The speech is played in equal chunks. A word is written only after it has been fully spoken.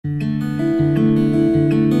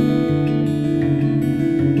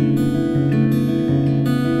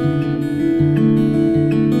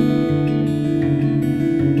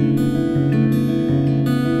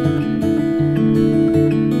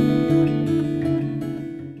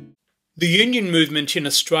The union movement in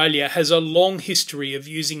Australia has a long history of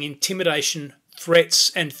using intimidation,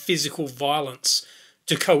 threats, and physical violence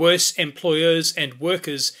to coerce employers and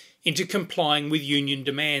workers into complying with union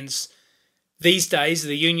demands. These days,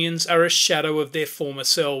 the unions are a shadow of their former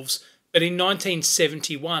selves, but in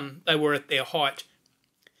 1971 they were at their height.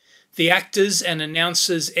 The Actors and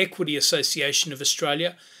Announcers Equity Association of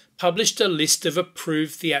Australia published a list of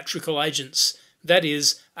approved theatrical agents, that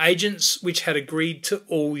is, agents which had agreed to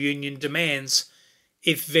all union demands.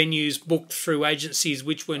 If venues booked through agencies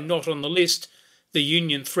which were not on the list, the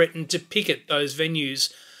union threatened to picket those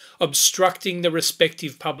venues, obstructing the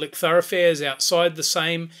respective public thoroughfares outside the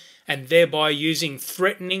same, and thereby using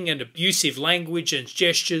threatening and abusive language and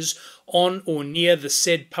gestures on or near the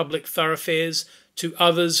said public thoroughfares to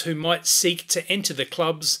others who might seek to enter the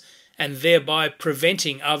clubs, and thereby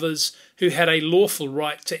preventing others who had a lawful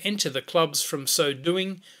right to enter the clubs from so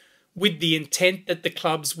doing, with the intent that the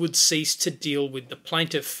clubs would cease to deal with the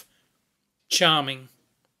plaintiff. Charming.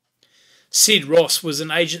 Sid Ross was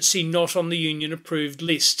an agency not on the union-approved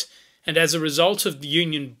list, and as a result of the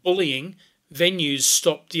union bullying, venues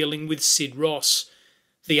stopped dealing with Sid Ross.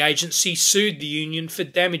 The agency sued the union for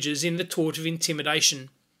damages in the tort of intimidation.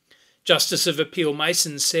 Justice of Appeal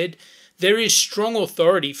Mason said, "There is strong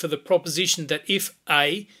authority for the proposition that if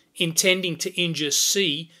A, intending to injure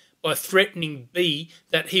C by threatening B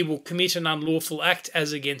that he will commit an unlawful act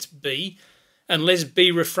as against B, unless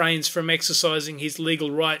B refrains from exercising his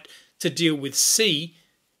legal right to deal with C,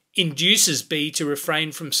 induces B to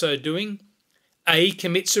refrain from so doing, A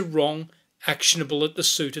commits a wrong actionable at the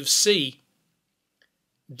suit of C."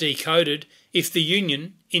 Decoded, if the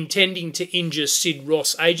union, intending to injure Sid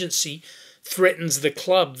Ross Agency, threatens the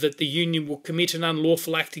club that the union will commit an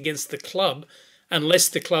unlawful act against the club unless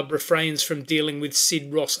the club refrains from dealing with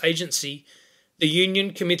Sid Ross Agency, the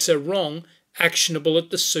union commits a wrong actionable at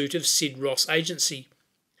the suit of Sid Ross Agency.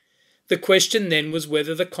 The question then was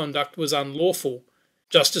whether the conduct was unlawful.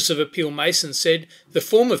 Justice of Appeal Mason said the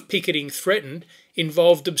form of picketing threatened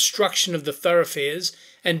involved obstruction of the thoroughfares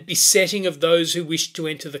and besetting of those who wished to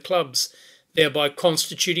enter the clubs, thereby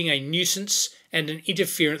constituting a nuisance and an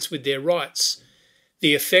interference with their rights.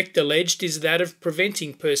 The effect alleged is that of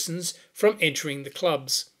preventing persons from entering the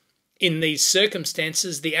clubs. In these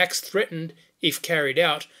circumstances, the acts threatened, if carried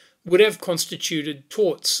out, would have constituted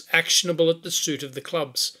torts actionable at the suit of the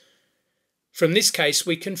clubs. From this case,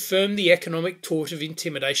 we confirm the economic tort of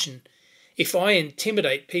intimidation. If I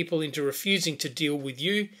intimidate people into refusing to deal with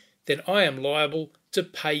you, then I am liable to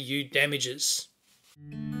pay you damages.